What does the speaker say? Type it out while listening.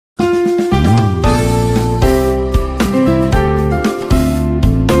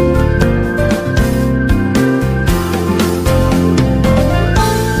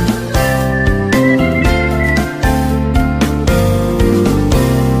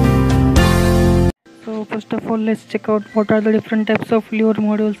First of all, let's check out what are the different types of lure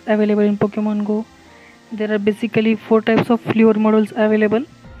modules available in Pokemon Go. There are basically 4 types of lure modules available: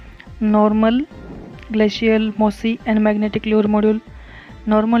 normal, glacial, mossy, and magnetic lure module.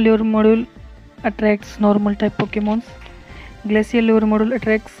 Normal lure module attracts normal type Pokemons. Glacial lure module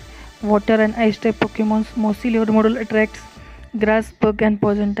attracts water and ice type Pokemons. Mossy lure module attracts grass, bug, and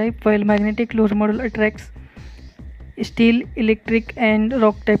poison type, while magnetic lure module attracts steel, electric, and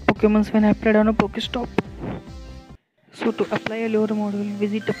rock type Pokemons when applied on a Pokestop. So to apply a lure module,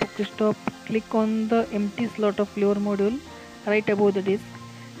 visit a Pokestop, click on the empty slot of lure module right above the disc,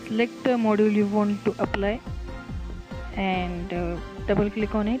 select the module you want to apply and double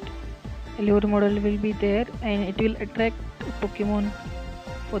click on it. A lure module will be there and it will attract Pokemon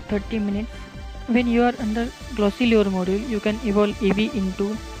for 30 minutes. When you are under glossy lure module, you can evolve Eevee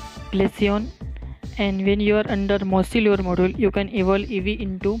into Glaceon, and when you are under mossy lure module, you can evolve Eevee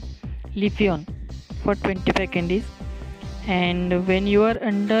into Leafeon for 25 candies. And when you are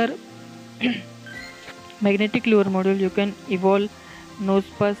under magnetic lure module, you can evolve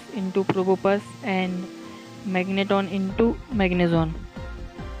Nosepass into Probopass and Magneton into Magnezone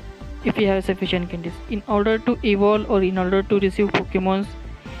if you have sufficient candies. In order to evolve or in order to receive Pokemons,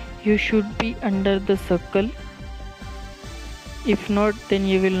 you should be under the circle. If not, then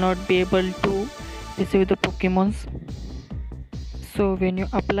you will not be able to receive the Pokemons. So when you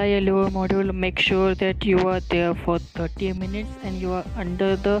apply a lure module, make sure that you are there for 30 minutes and you are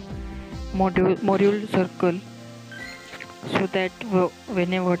under the module circle, so that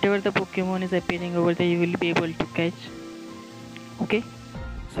whatever the Pokemon is appearing over there, you will be able to catch. Okay,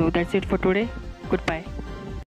 so that's it for today. Goodbye.